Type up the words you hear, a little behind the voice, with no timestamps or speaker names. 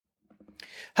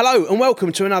Hello and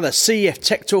welcome to another CEF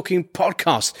Tech Talking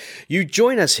podcast. You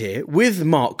join us here with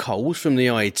Mark Coles from the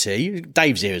IET.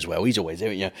 Dave's here as well. He's always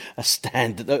here,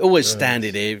 always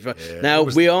standing here. Yeah, now,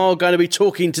 we are going to be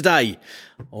talking today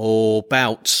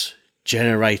about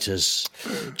generators.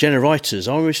 Generators.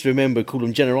 I always remember calling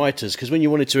them generators because when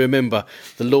you wanted to remember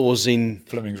the laws in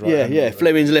Fleming's right.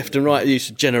 Fleming's left and right, you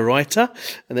used generater,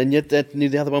 and then you knew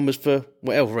the other one was for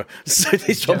whatever. So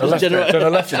this one was generator.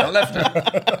 Left.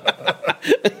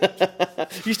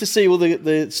 Used to see all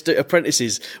the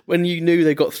apprentices when you knew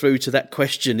they got through to that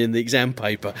question in the exam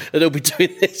paper, and they'll be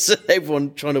doing this.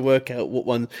 Everyone trying to work out what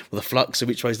one, the flux, and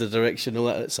which way's the direction, all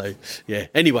that. So yeah.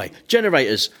 Anyway,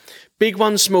 generators. Big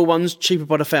ones, small ones, cheaper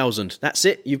by the 1,000. That's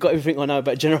it. You've got everything I know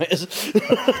about generators.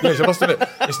 Yes, I must admit,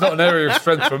 it's not an area of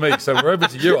strength for me, so we're over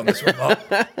to you on this one, Mark.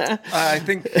 I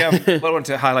think what I want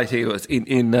to highlight here was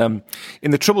in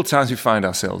the troubled times we find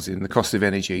ourselves in, the cost of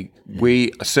energy,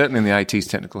 we are certainly in the IT's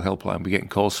technical helpline, we're getting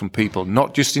calls from people,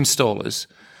 not just installers,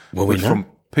 but from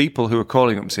people who are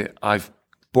calling up and say, I've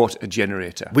bought a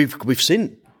generator. We've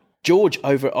seen George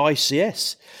over at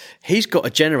ICS. He's got a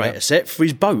generator set for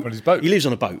his boat. He lives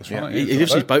on a boat. Right, he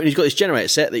lives on his boat, and he's got this generator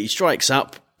set that he strikes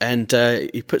up, and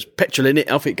he puts petrol in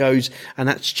it, off it goes, and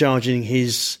that's charging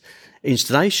his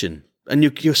installation. And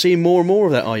you're seeing more and more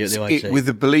of that, are you, at the IET? With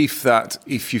the belief that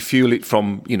if you fuel it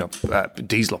from,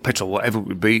 diesel or petrol, whatever it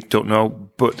would be, don't know,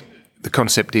 but the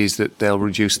concept is that they'll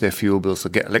reduce their fuel bills.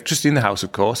 They'll get electricity in the house,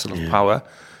 of course, they'll have power,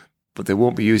 but they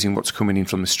won't be using what's coming in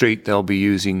from the street. They'll be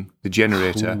using the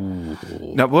generator. Ooh.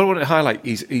 Now, what I want to highlight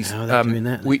is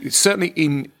certainly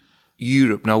in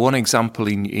Europe. Now, one example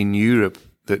in Europe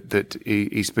that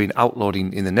is being outlawed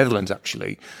in the Netherlands,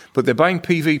 actually, but they're buying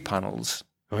PV panels.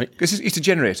 Right, because it's a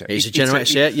generator. It's a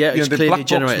generator. It's the clearly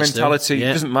black box mentality.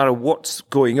 Yeah. It doesn't matter what's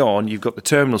going on. You've got the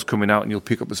terminals coming out, and you'll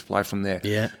pick up the supply from there.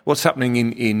 Yeah. What's happening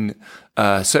in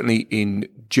certainly in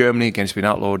Germany, again, it's been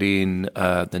outlawed in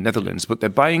the Netherlands, but they're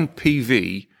buying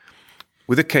PV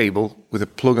with a cable with a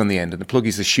plug on the end, and the plug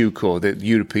is the shoe core, the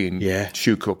European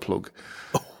shoe core plug.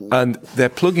 And they're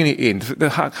plugging it in. They'll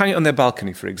hang it on their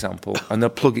balcony, for example, and they'll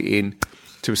plug it in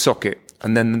to a socket,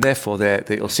 and then therefore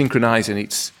they'll synchronise, and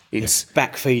it's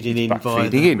backfeeding in via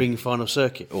the ring final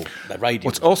circuit or the radio.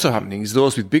 What's also happening is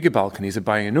those with bigger balconies are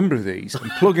buying a number of these and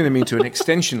plugging them into an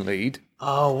extension lead.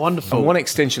 Oh, wonderful. And one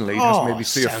extension lead has maybe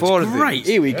 3 or 4 of these. Great.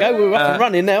 Here we go. We're up and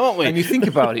running now, aren't we? And you think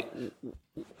about it,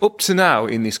 up to now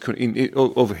in this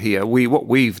over here, what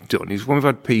we've done is when we've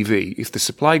had PV, if the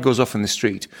supply goes off in the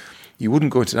street, you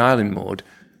wouldn't go into an island mode,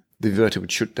 the inverter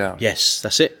would shut down. Yes,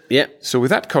 that's it. Yeah. So with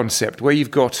that concept, where you've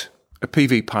got a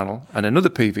PV panel and another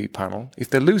PV panel,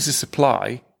 if they lose the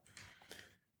supply,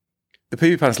 the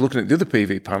PV panel's looking at the other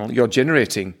PV panel, you're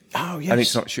generating, and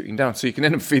it's not shutting down. So you can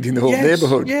end up feeding the whole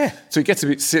neighbourhood. Yeah. So it gets a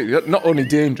bit silly. Not only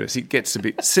dangerous, it gets a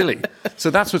bit silly.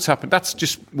 So that's what's happened. That's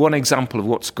just one example of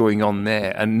what's going on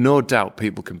there. And no doubt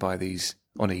people can buy these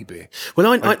on eBay.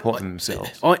 Well, themselves.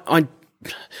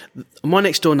 My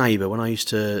next door neighbour, when I used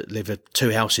to live 2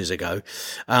 houses ago,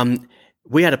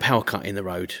 we had a power cut in the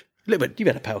road. Look, but you've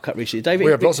had a power cut recently, David.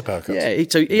 We have lots of power cuts. Yeah,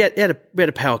 we had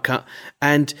a power cut,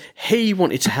 and he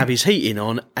wanted to have his heating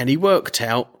on, and he worked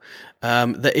out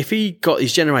that if he got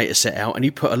his generator set out and he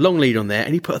put a long lead on there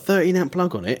and he put a 13 amp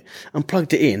plug on it and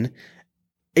plugged it in,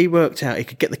 he worked out he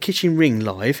could get the kitchen ring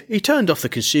live. He turned off the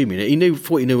consumer unit. He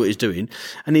thought he knew what he was doing,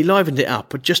 and he livened it up,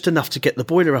 but just enough to get the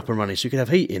boiler up and running so he could have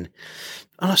heating.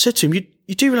 And I said to him,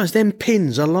 "You do realise them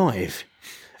pins are live?"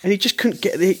 And he just couldn't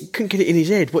get it in his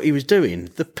head what he was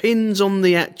doing. The pins on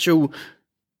the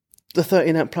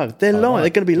 13 amp plug, they're live. Right. They're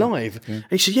going to be live. Yeah. And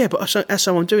he said, "Yeah, but that's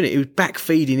how I'm doing it." It was back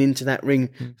feeding into that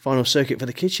ring final circuit for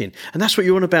the kitchen, and that's what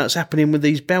you're on about. It's happening with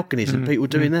these balconies and people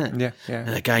doing that. Yeah.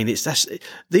 And again, that's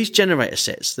these generator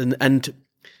sets and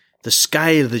the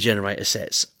scale of the generator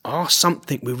sets are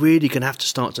something we're really going to have to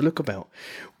start to look about.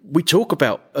 We talk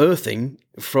about earthing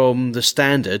from the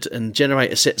standard, and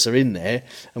generator sets are in there,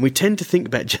 and we tend to think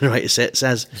about generator sets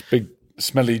as big,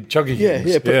 smelly, chuggy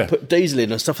things. Put diesel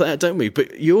in and stuff like that, don't we?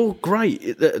 But you're great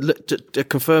at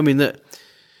confirming that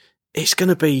it's going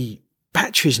to be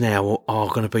batteries now are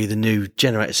going to be the new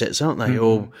generator sets, aren't they?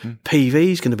 Or PV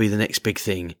is going to be the next big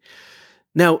thing.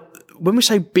 Now, when we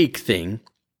say big thing,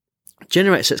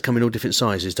 generator sets come in all different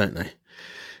sizes, don't they?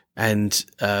 And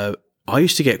I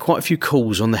used to get quite a few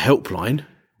calls on the helpline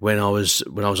when I was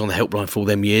on the helpline for all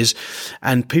them years,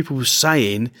 and people were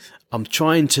saying, "I'm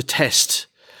trying to test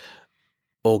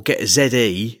or get a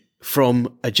ZE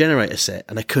from a generator set,"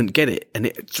 and they couldn't get it.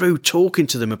 And through talking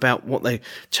to them about what they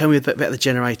tell me about the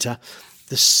generator,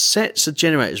 the sets of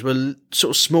generators were sort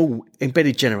of small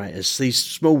embedded generators, these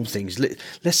small things,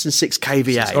 less than 6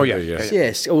 kVA. Oh, yeah.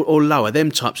 Yes, or lower,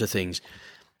 them types of things.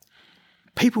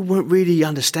 People weren't really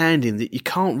understanding that you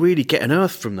can't really get an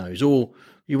earth from those, or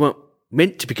you weren't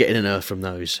meant to be getting an earth from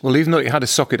those. Well, even though it had a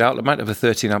socket outlet, it might have a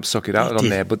 13 amp socket outlet on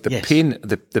there, but the pin,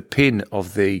 the pin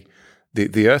of the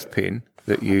earth pin,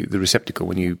 the receptacle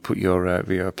when you put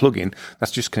your plug in,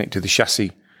 that's just connected to the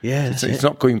chassis. Yeah, it's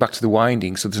not going back to the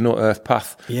winding, so there's no earth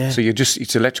path. Yeah. So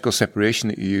it's electrical separation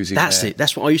that you're using. That's it.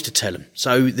 That's what I used to tell them.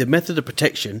 So the method of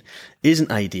protection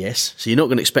isn't ADS. So you're not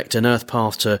going to expect an earth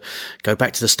path to go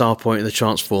back to the start point of the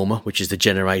transformer, which is the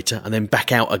generator, and then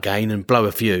back out again and blow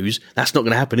a fuse. That's not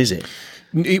going to happen, is it?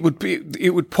 It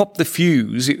would pop the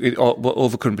fuse, or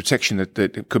overcurrent protection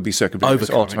that could be circuit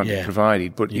automatically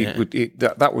provided, but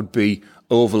that would be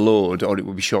overload, or it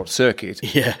would be short circuit,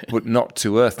 but not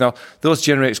to earth. Now, those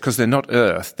generators, because they're not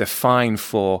earth, they're fine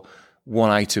for one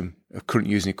item of current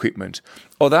using equipment,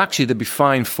 or they'd be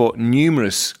fine for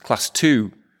numerous class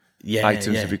 2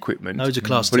 items of equipment. Those are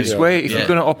class 2. But it's where if you're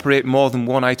going to operate more than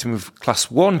one item of class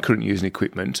 1 current using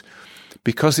equipment,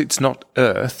 because it's not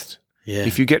earthed. Yeah.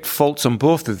 If you get faults on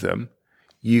both of them,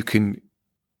 you can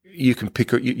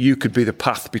pick up. You could be the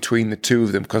path between the two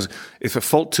of them, because if a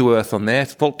fault to earth on there,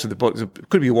 fault to the bottom, it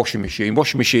could be a washing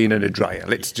machine and a dryer.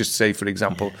 Let's just say, for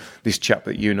example, this chap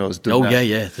that you know has done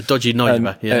that. The dodgy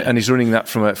neighbour, and he's running that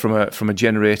from a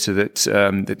generator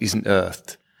that isn't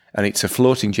earthed, and it's a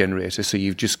floating generator. So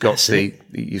you've just got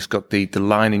the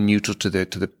line in neutral to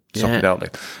the socket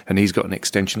outlet, and he's got an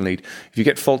extension lead. If you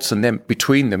get faults on them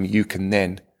between them, you can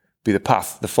then be the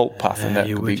fault path, and that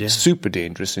could be super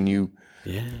dangerous. And the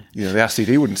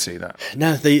RCD wouldn't see that.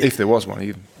 No, if there was one,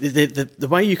 even the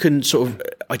way you can sort of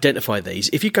identify these,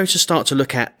 if you go to start to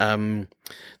look at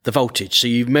the voltage, so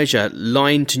you measure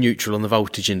line to neutral on the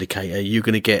voltage indicator, you're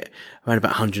going to get around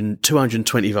about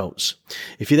 220 volts.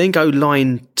 If you then go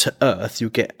line to earth,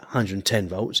 you'll get 110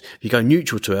 volts. If you go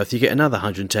neutral to earth, you get another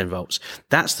 110 volts.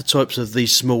 That's the types of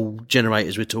these small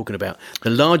generators we're talking about. The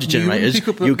larger generators,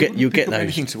 you'll get those.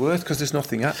 Anything to earth, because there's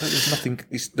nothing.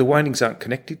 The windings aren't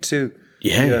connected to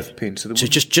the earth pin. So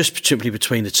just simply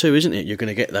between the two, isn't it? You're going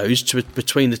to get those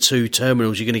between the two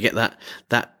terminals. You're going to get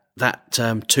that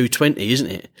 220, isn't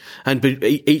it? And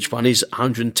each one is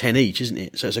 110 each, isn't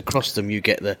it? So it's across them you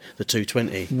get the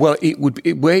 220. Well,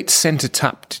 where it's centre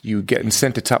tapped, you get, and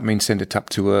centre tap means centre tap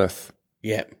to earth.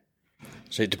 Yeah.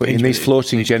 So but in these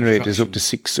floating generators up to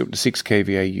 6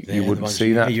 kVA, you wouldn't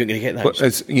see that. You're going to get those. But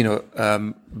as you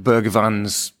know, Burger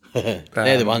vans.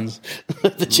 They're the ones,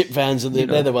 the chip vans, and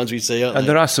they're the ones we see, aren't they? And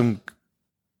there are some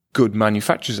good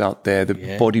manufacturers out there, the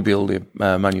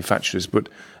bodybuilder manufacturers, but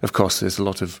of course there's a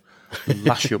lot of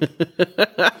lash-up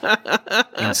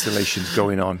installations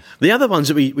going on. The other ones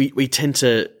that we tend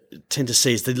to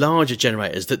see is the larger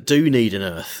generators that do need an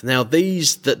earth. Now,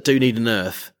 these that do need an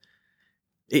earth,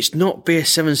 it's not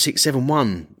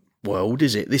BS7671 world,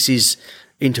 is it? This is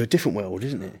into a different world,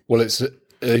 isn't it? Well, it's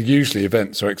usually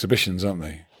events or exhibitions, aren't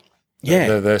they?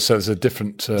 Yeah. So there's a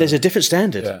different... there's a different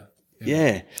standard.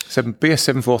 Yeah.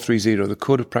 BS7430, the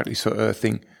code of practice for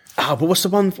earthing. But what's the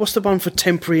one for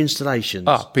temporary installations?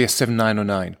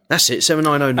 BS7909. That's it,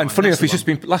 7909. And funny enough, it's just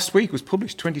been last week was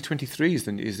published. 2023 is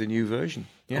the new version.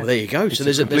 Yeah. Oh, there you go. It's so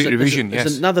there's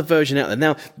there's another version out there.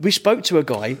 Now, we spoke to a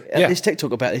guy at this Tech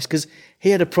Talk about this because he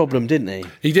had a problem, didn't he?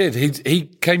 He did. He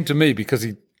came to me because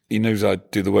he knows I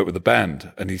do the work with the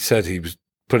band, and he said he was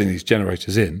putting these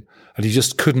generators in, and he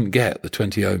just couldn't get the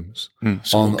 20 ohms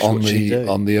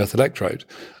on the earth electrode.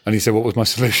 And he said, "What was my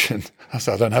solution?" I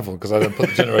said, "I don't have one because I don't put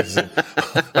the generators in.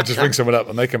 I just ring someone up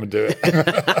and they come and do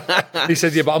it." He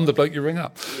said, "Yeah, but I'm the bloke you ring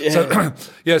up."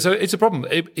 Yeah. So it's a problem.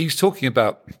 He's talking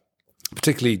about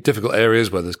particularly difficult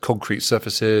areas where there's concrete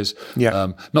surfaces.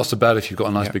 Yeah. Not so bad if you've got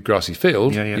a nice big grassy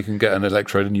field. You can get an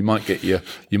electrode and you might get your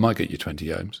 20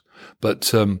 ohms.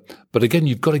 But again,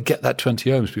 you've got to get that 20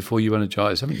 ohms before you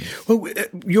energise, haven't you? Well,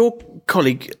 your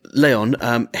colleague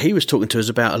Leon, he was talking to us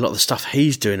about a lot of the stuff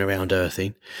he's doing around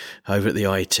earthing over at the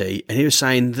IET, and he was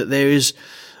saying that there is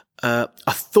a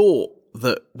thought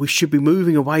that we should be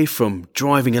moving away from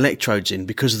driving electrodes in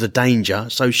because of the danger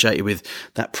associated with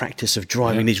that practice of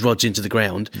driving these rods into the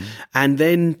ground, and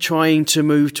then trying to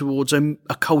move towards a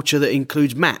culture that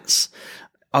includes mats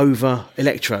over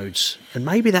electrodes. And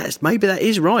maybe that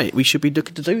is right. We should be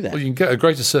looking to do that. Well, you can get a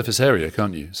greater surface area,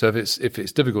 can't you? So if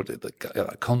it's difficult to get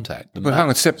that contact. Well, hang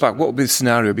on, step back. What would be the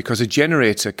scenario? Because a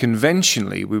generator,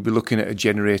 conventionally, we'd be looking at a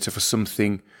generator for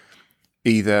something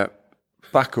either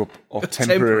backup or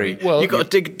temporary. Well, you've got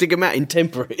to dig a mat in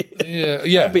temporary. Yeah.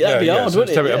 That'd be hard,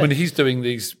 wouldn't it? I mean, he's doing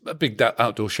these big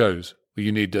outdoor shows Well,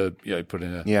 you need to put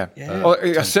in a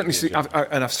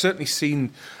I've certainly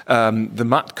seen the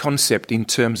mat concept in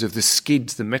terms of the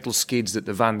skids, the metal skids that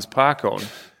the vans park on.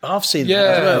 I've seen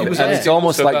that as well. And it's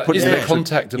almost like putting the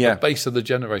contact of the base of the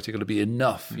generator going to be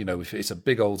enough? If it's a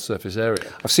big old surface area.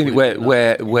 I've seen it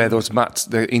where those mats,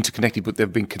 they're interconnected, but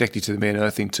they've been connected to the main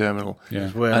earthing terminal.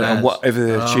 Yeah. And whatever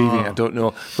they're achieving, I don't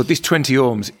know. But this 20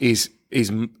 ohms is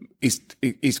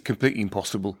completely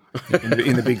impossible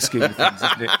in the big scheme of things,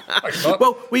 isn't it?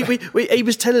 Well, he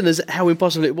was telling us how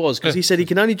impossible it was because he said he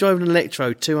can only drive an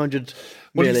electrode 200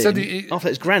 mil he said after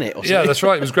it's granite or something. Yeah, that's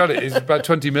right. It was granite. It's about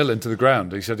 20 mil into the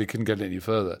ground. He said he couldn't get it any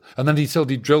further. And then he said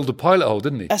he drilled a pilot hole,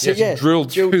 didn't he? That's it, yeah.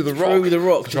 Drilled through the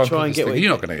rock. To try and get it. You're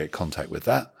not going to get contact with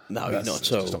that. No, not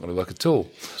at all. It's not going to work at all.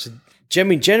 So,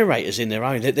 generators in their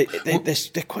own, they're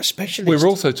quite specialist. We're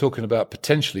also talking about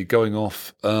potentially going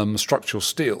off structural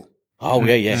steel. Oh,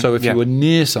 yeah. So if you were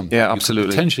near something, you could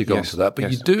potentially go into that.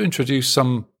 But you do introduce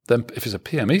some, then if it's a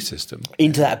PME system,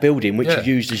 into that building, which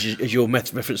you used as your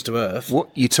reference to Earth. What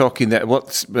you're talking there,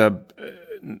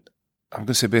 I'm going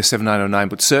to say base 7909,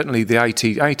 but certainly the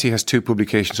IET has two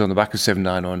publications on the back of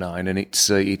 7909, and it's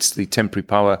the temporary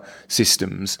power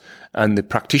systems and the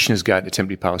practitioner's guide to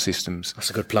temporary power systems.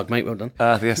 That's a good plug, mate. Well done.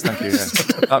 Yes, thank you.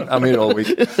 Yeah. I'm here all week.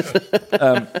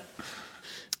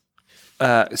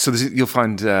 So you'll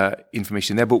find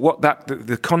information there. But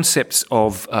the concepts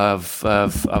of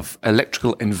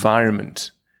electrical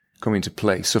environment come into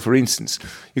play. So, for instance,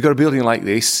 you've got a building like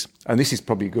this, and this is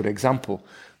probably a good example.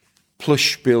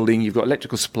 Plush building, you've got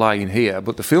electrical supply in here,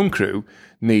 but the film crew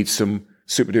needs some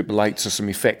super duper lights or some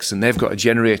effects, and they've got a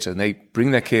generator, and they bring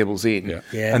their cables in,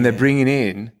 and they're bringing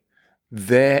in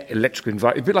their electrical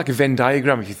environment. A bit like a Venn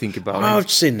diagram, if you think about it. I've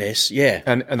seen this, yeah.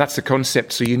 And that's the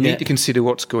concept. So you need to consider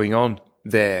what's going on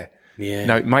there. Yeah.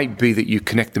 Now, it might be that you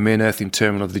connect the main earthing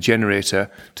terminal of the generator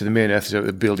to the main earthing of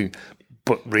the building,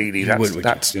 but really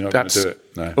that's you're not going to do it.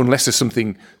 No. Unless there's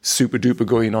something super duper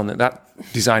going on that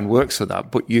design works for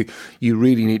that. But you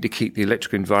really need to keep the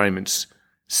electrical environments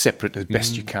separate as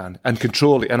best you can and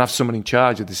control it and have someone in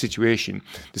charge of the situation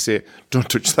to say, don't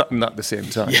touch that and that at the same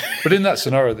time. Yeah. But in that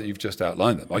scenario that you've just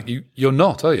outlined, like you're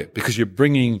not, are you? Because you're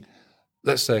bringing,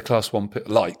 let's say, a class 1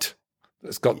 light.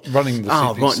 It's got running the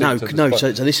CP6. No.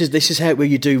 So this is how where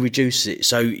you do reduce it.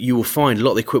 So you will find a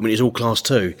lot of the equipment is all class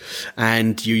 2,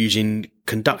 and you're using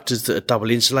conductors that are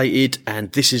double insulated,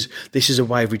 and this is a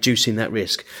way of reducing that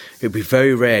risk. It'd be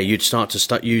very rare you'd start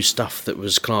use stuff that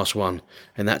was class 1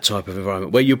 in that type of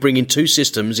environment where you're bringing two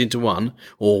systems into one,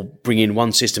 or bringing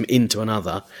one system into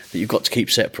another that you've got to keep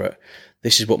separate.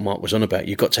 This is what Mark was on about.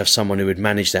 You've got to have someone who would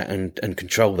manage that and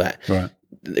control that, right?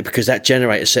 Because that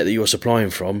generator set that you're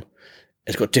supplying from,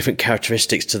 it's got different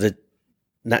characteristics to the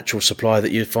natural supply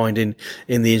that you find in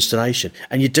the installation.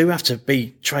 And you do have to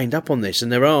be trained up on this.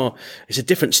 And it's a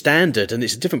different standard, and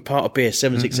it's a different part of BS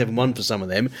 7671 for some of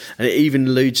them. And it even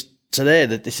alludes to there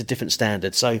that it's a different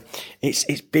standard. So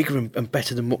it's bigger and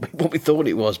better than what we thought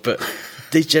it was. But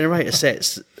these generator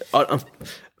sets,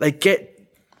 they get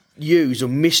used or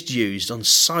misused on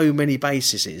so many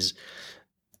bases.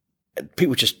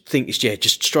 People just think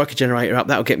just strike a generator up,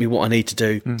 that'll get me what I need to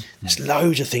do. There's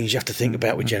loads of things you have to think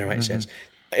about with generator sets,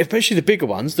 especially the big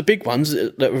ones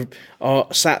that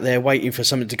are sat there waiting for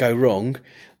something to go wrong.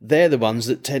 They're the ones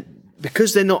that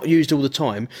because they're not used all the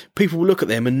time, people will look at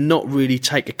them and not really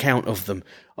take account of them.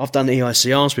 I've done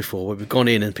EICRs before where we've gone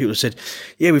in and people have said,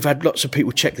 yeah, we've had lots of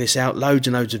people check this out, loads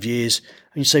and loads of years.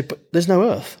 And you say, but there's no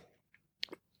earth.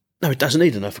 No, it doesn't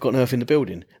need an earth. I've got an earth in the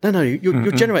building. No,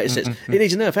 your generator says it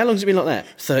needs an earth. How long has it been like that?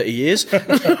 30 years.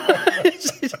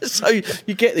 So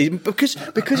you get these because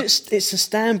it's a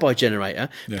standby generator.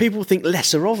 People think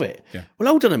lesser of it. Yeah. Well,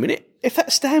 hold on a minute. If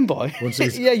that's standby, once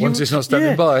it's not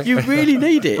standing by, you really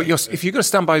need it. But if you've got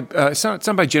a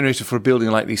standby generator for a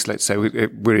building like this, let's say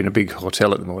we're in a big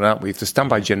hotel at the moment, aren't we? If the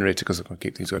standby generator, because I'm going to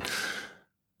keep things going.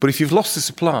 But if you've lost the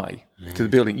supply to the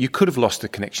building, you could have lost the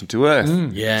connection to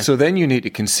Earth. So then you need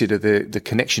to consider the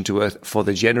connection to Earth for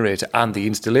the generator and the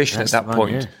installation at that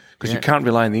point, because you can't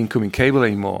rely on the incoming cable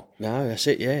anymore. No, that's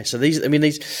it. Yeah. So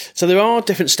so there are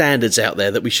different standards out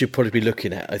there that we should probably be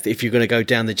looking at if you're going to go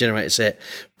down the generator set.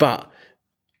 But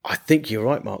I think you're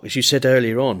right, Mark. As you said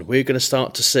earlier on, we're going to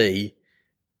start to see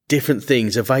different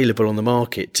things available on the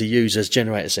market to use as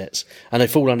generator sets, and they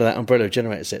fall under that umbrella of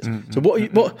generator sets. So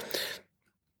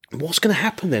what's going to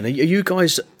happen then? Are you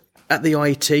guys at the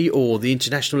IET or the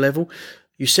international level?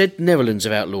 You said Netherlands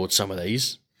have outlawed some of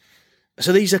these.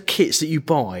 So these are kits that you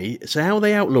buy. So how are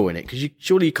they outlawing it? Because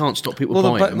surely you can't stop people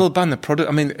buying them. They'll ban the product.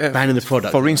 I mean, banning the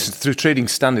product. For instance, through trading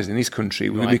standards in this country,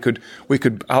 we could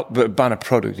ban a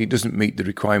product. It doesn't meet the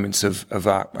requirements of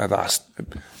our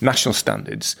national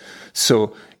standards.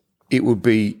 So it would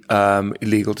be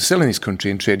illegal to sell in this country,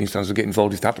 and trading standards would get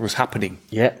involved if that was happening.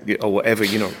 Yeah. Or whatever,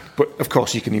 But of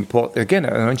course, you can import, again,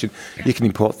 I mentioned, you can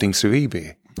import things through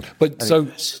eBay. But so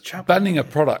banning a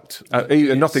product,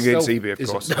 nothing against eBay, of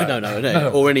course.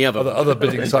 No, or any other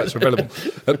bidding sites are available.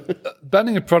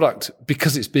 Banning a product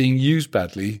because it's being used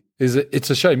badly it's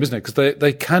a shame, isn't it? Because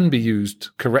they can be used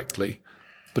correctly,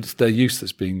 but it's their use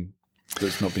that's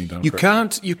not being done. You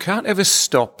can't ever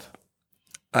stop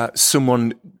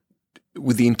someone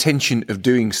with the intention of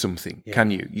doing something,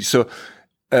 can you? So.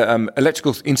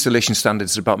 Electrical installation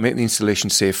standards are about making the installation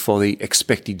safe for the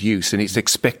expected use, and it's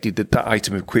expected that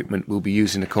item of equipment will be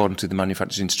used in accordance with the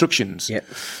manufacturer's instructions. Yep.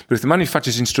 But if the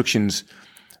manufacturer's instructions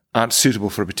aren't suitable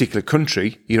for a particular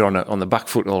country, you're on the back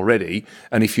foot already.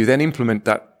 And if you then implement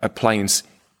that appliance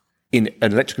in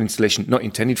an electrical installation not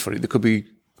intended for it, there could be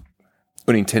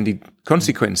unintended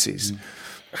consequences.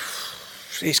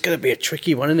 It's going to be a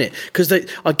tricky one, isn't it? Because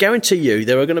I guarantee you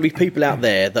there are going to be people out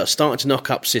there that are starting to knock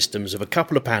up systems of a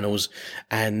couple of panels,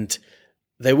 and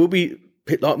there will be,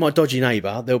 like my dodgy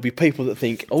neighbour, there will be people that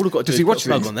think, all I've got to do is put a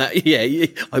plug on that. Yeah,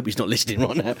 I hope he's not listening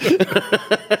right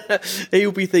now.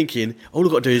 He'll be thinking, all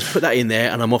I've got to do is put that in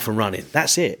there and I'm off and running.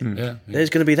 That's it. Yeah.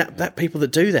 There's going to be that people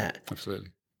that do that. Absolutely.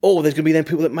 Or there's going to be them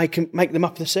people that make them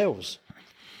up themselves.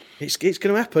 It's going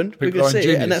to happen. We're going to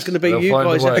see it, and that's going to be you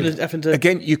guys having to...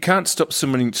 Again, you can't stop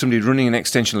somebody running an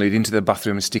extension lead into their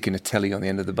bathroom and sticking a telly on the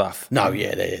end of the bath. No,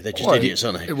 yeah, they're just idiots,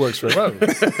 aren't they? It works very well.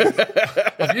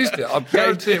 I've used it. I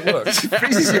guarantee it works. It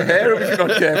freezes your hair if you're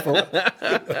not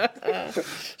careful.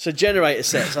 So generator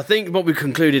sets. I think what we've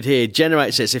concluded here,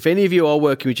 generator sets, if any of you are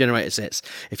working with generator sets,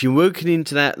 if you're working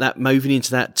into that moving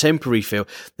into that temporary field,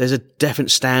 there's a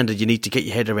definite standard you need to get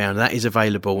your head around. That is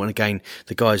available. And again,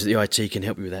 the guys at the IET can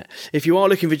help you with that. If you are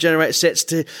looking for generator sets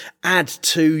to add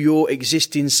to your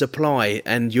existing supply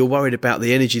and you're worried about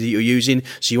the energy that you're using,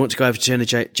 so you want to go over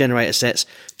to generator sets,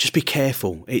 just be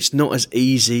careful. It's not as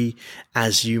easy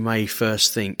as you may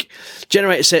first think.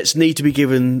 Generator sets need to be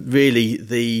given really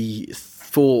the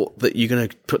thought that you're going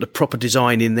to put the proper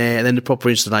design in there and then the proper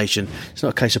installation. It's not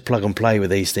a case of plug and play with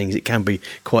these things. It can be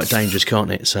quite dangerous, can't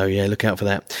it? So yeah, look out for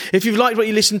that. If you've liked what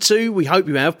you listened to, we hope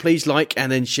you have. Please like and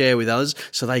then share with others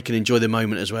so they can enjoy the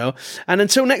moment as well. And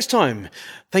until next time,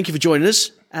 thank you for joining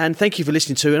us and thank you for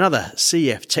listening to another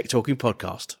CF Tech Talking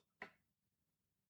podcast.